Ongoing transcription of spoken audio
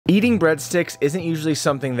Eating breadsticks isn't usually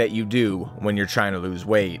something that you do when you're trying to lose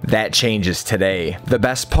weight. That changes today. The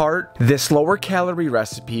best part? This lower calorie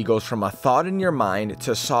recipe goes from a thought in your mind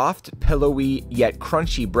to soft, pillowy, yet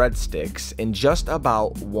crunchy breadsticks in just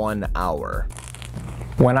about 1 hour.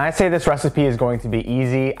 When I say this recipe is going to be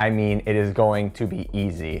easy, I mean it is going to be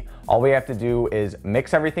easy. All we have to do is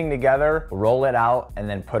mix everything together, roll it out, and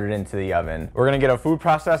then put it into the oven. We're gonna get a food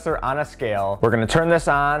processor on a scale. We're gonna turn this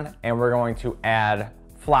on, and we're going to add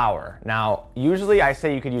flour. Now, usually I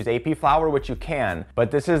say you could use AP flour, which you can,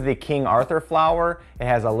 but this is the King Arthur flour. It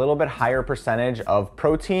has a little bit higher percentage of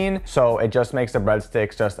protein, so it just makes the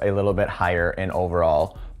breadsticks just a little bit higher in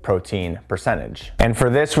overall protein percentage. And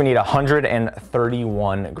for this, we need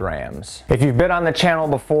 131 grams. If you've been on the channel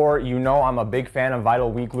before, you know I'm a big fan of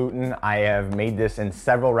Vital Wheat gluten. I have made this in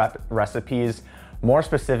several recipes. More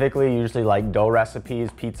specifically, usually like dough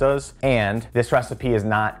recipes, pizzas, and this recipe is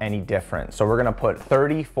not any different. So we're gonna put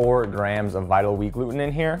 34 grams of Vital Wheat gluten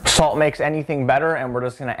in here. Salt makes anything better, and we're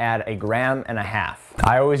just gonna add 1.5 grams.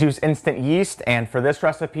 I always use instant yeast, and for this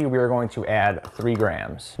recipe, we are going to add 3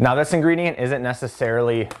 grams. Now this ingredient isn't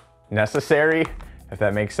necessarily necessary, if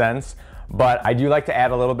that makes sense, but I do like to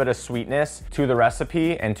add a little bit of sweetness to the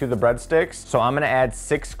recipe and to the breadsticks. So I'm gonna add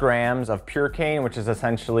 6 grams of Purecane, which is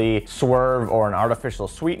essentially swerve or an artificial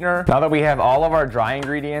sweetener. Now that we have all of our dry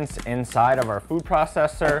ingredients inside of our food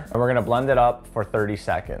processor, and we're gonna blend it up for 30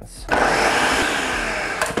 seconds.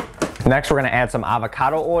 Next, we're gonna add some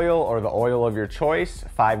avocado oil or the oil of your choice,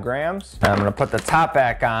 5 grams. And I'm gonna put the top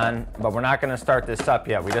back on, but we're not gonna start this up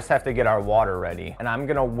yet. We just have to get our water ready. And I'm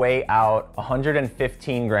gonna weigh out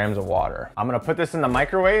 115 grams of water. I'm gonna put this in the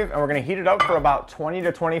microwave, and we're gonna heat it up for about 20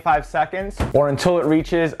 to 25 seconds, or until it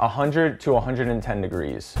reaches 100 to 110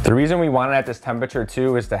 degrees. The reason we want it at this temperature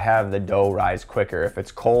too is to have the dough rise quicker. If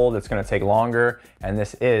it's cold, it's gonna take longer, and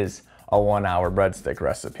this is a 1 hour breadstick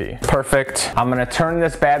recipe. Perfect. I'm gonna turn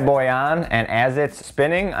this bad boy on, and as it's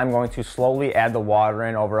spinning, I'm going to slowly add the water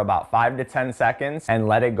in over about 5 to 10 seconds and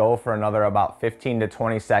let it go for another about 15 to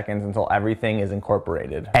 20 seconds until everything is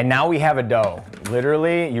incorporated. And now we have a dough.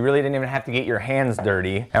 Literally, you really didn't even have to get your hands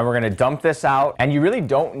dirty. And we're gonna dump this out, and you really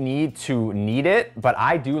don't need to knead it, but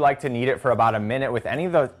I do like to knead it for about a minute with any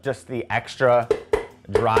of just the extra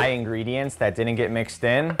dry ingredients that didn't get mixed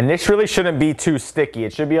in. And this really shouldn't be too sticky.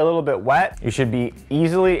 It should be a little bit wet. You should be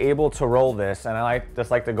easily able to roll this, and I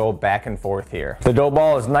just like to go back and forth here. The dough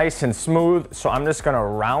ball is nice and smooth, so I'm just gonna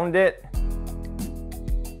round it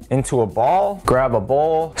into a ball, grab a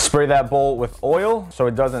bowl, spray that bowl with oil so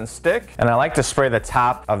it doesn't stick. And I like to spray the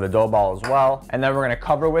top of the dough ball as well. And then we're gonna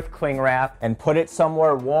cover with cling wrap and put it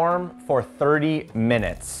somewhere warm for 30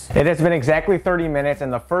 minutes. It has been exactly 30 minutes,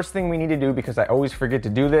 and the first thing we need to do, because I always forget to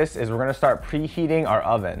do this, is we're gonna start preheating our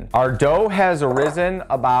oven. Our dough has risen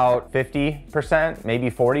about 50%,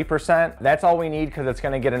 maybe 40%. That's all we need because it's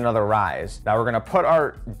gonna get another rise. Now we're gonna put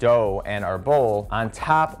our dough and our bowl on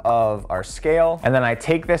top of our scale, and then I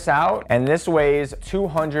take this out, and this weighs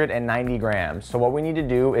 290 grams. So what we need to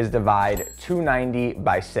do is divide 290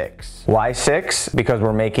 by 6. Why 6? Because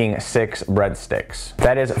we're making 6 breadsticks.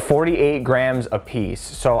 That is 48 grams a piece.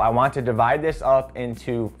 So I want to divide this up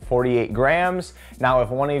into 48 grams. Now, if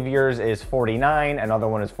one of yours is 49, another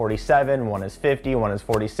one is 47, one is 50, one is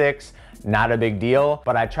 46, not a big deal,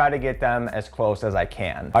 but I try to get them as close as I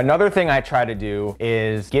can. Another thing I try to do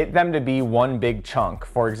is get them to be one big chunk.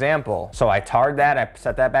 For example, so I tarred that, I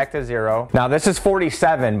set that back to 0. Now this is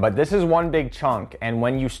 47, but this is one big chunk. And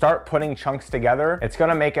when you start putting chunks together, it's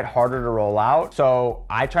gonna make it harder to roll out. So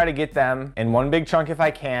I try to get them in one big chunk if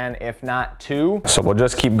I can, if not 2. So we'll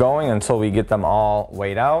just keep going until we get them all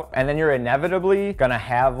weighed out. And then you're inevitably gonna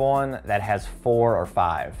have one that has 4 or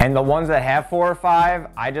 5. And the ones that have 4 or 5,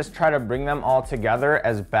 I just try to bring them all together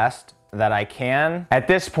as best that I can. At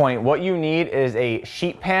this point, what you need is a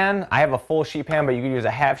sheet pan. I have a full sheet pan, but you could use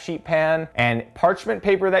a half sheet pan and parchment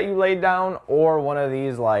paper that you laid down, or one of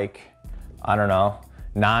these, like, I don't know,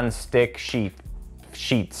 non-stick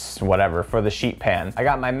sheets, whatever, for the sheet pan. I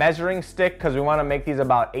got my measuring stick because we want to make these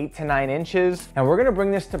about 8 to 9 inches. And we're gonna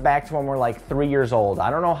bring this back to when we're like 3 years old. I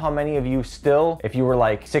don't know how many of you still, if you were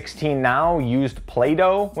like 16 now, used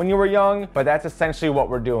Play-Doh when you were young, but that's essentially what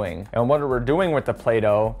we're doing. And what we're doing with the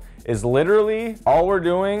Play-Doh is literally all we're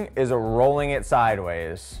doing is rolling it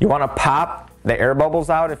sideways. You wanna pop the air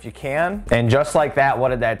bubbles out if you can. And just like that, what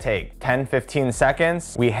did that take? 10, 15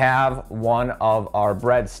 seconds. We have one of our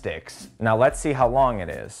breadsticks. Now let's see how long it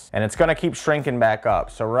is. And it's gonna keep shrinking back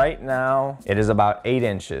up. So right now it is about 8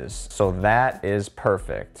 inches. So that is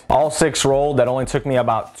perfect. All 6 rolled. That only took me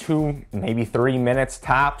about 2, maybe 3 minutes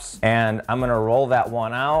tops. And I'm gonna roll that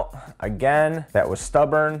one out. Again, that was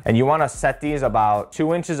stubborn. And you wanna set these about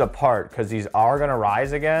 2 inches apart because these are gonna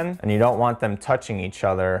rise again. And you don't want them touching each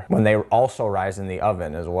other when they also rise in the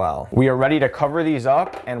oven as well. We are ready to cover these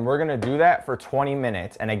up, and we're gonna do that for 20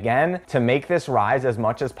 minutes. And again, to make this rise as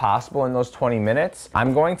much as possible in those 20 minutes,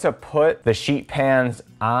 I'm going to put the sheet pans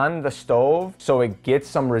on the stove so it gets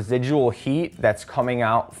some residual heat that's coming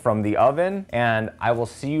out from the oven, and I will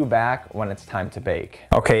see you back when it's time to bake.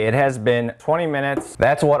 Okay, it has been 20 minutes.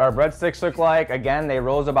 That's what our breadsticks look like. Again, they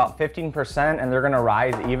rose about 15% and they're gonna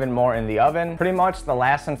rise even more in the oven. Pretty much the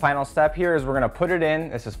last and final step here is we're gonna put it in,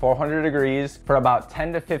 this is 400 degrees, for about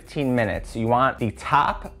 10 to 15 minutes. You want the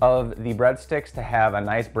top of the breadsticks to have a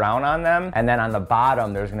nice brown on them, and then on the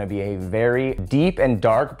bottom there's gonna be a very deep and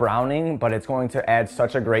dark browning, but it's going to add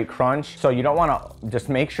such a great crunch. So you don't wanna, just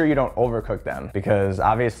make sure you don't overcook them, because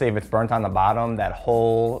obviously if it's burnt on the bottom, that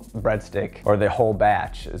whole breadstick or the whole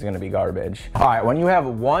batch is gonna be garbage. All right, when you have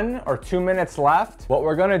 1 or 2 minutes left, what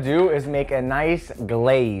we're gonna do is make a nice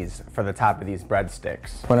glaze for the top of these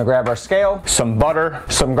breadsticks. We're gonna grab our scale, some butter,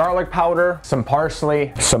 some garlic powder, some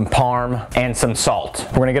parsley, some parm, and some salt.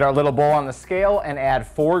 We're gonna get our little bowl on the scale and add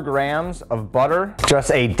 4 grams of butter,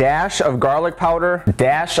 just a dash of garlic powder,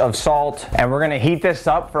 dash of salt, and we're gonna heat this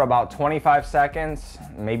up for about 25 seconds,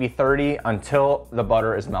 maybe 30, until the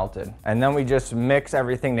butter is melted. And then we just mix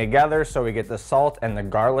everything together so we get the salt and the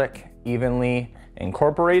garlic evenly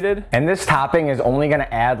incorporated. And this topping is only gonna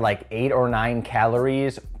add like 8 or 9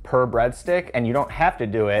 calories per breadstick, and you don't have to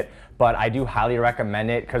do it, but I do highly recommend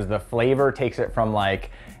it because the flavor takes it from like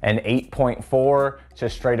an 8.4 to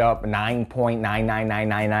straight up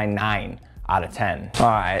 9.999999 out of 10. All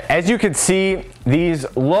right, as you can see, these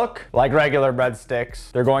look like regular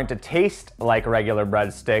breadsticks. They're going to taste like regular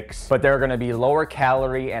breadsticks, but they're gonna be lower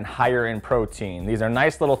calorie and higher in protein. These are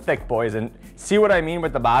nice little thick boys, and see what I mean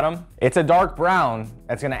with the bottom? It's a dark brown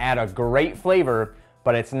that's gonna add a great flavor,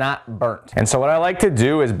 but it's not burnt. And so what I like to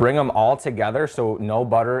do is bring them all together so no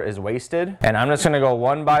butter is wasted. And I'm just gonna go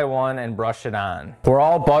one by one and brush it on. We're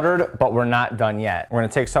all buttered, but we're not done yet. We're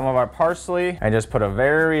gonna take some of our parsley and just put a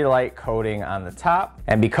very light coating on the top.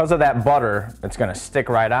 And because of that butter, it's gonna stick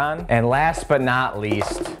right on. And last but not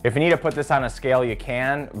least, if you need to put this on a scale, you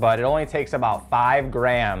can, but it only takes about 5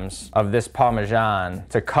 grams of this Parmesan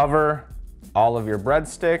to cover all of your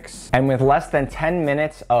breadsticks. And with less than 10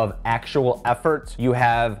 minutes of actual effort, you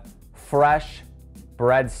have fresh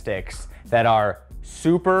breadsticks that are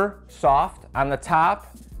super soft on the top,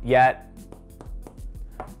 yet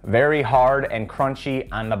very hard and crunchy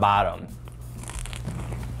on the bottom.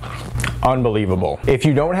 Unbelievable. If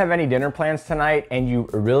you don't have any dinner plans tonight and you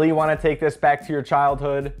really want to take this back to your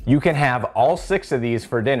childhood, you can have all 6 of these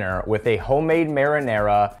for dinner with a homemade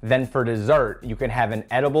marinara. Then for dessert, you can have an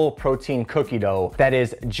edible protein cookie dough that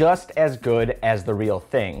is just as good as the real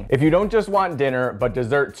thing. If you don't just want dinner, but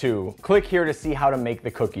dessert too, click here to see how to make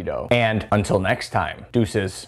the cookie dough. And until next time, deuces.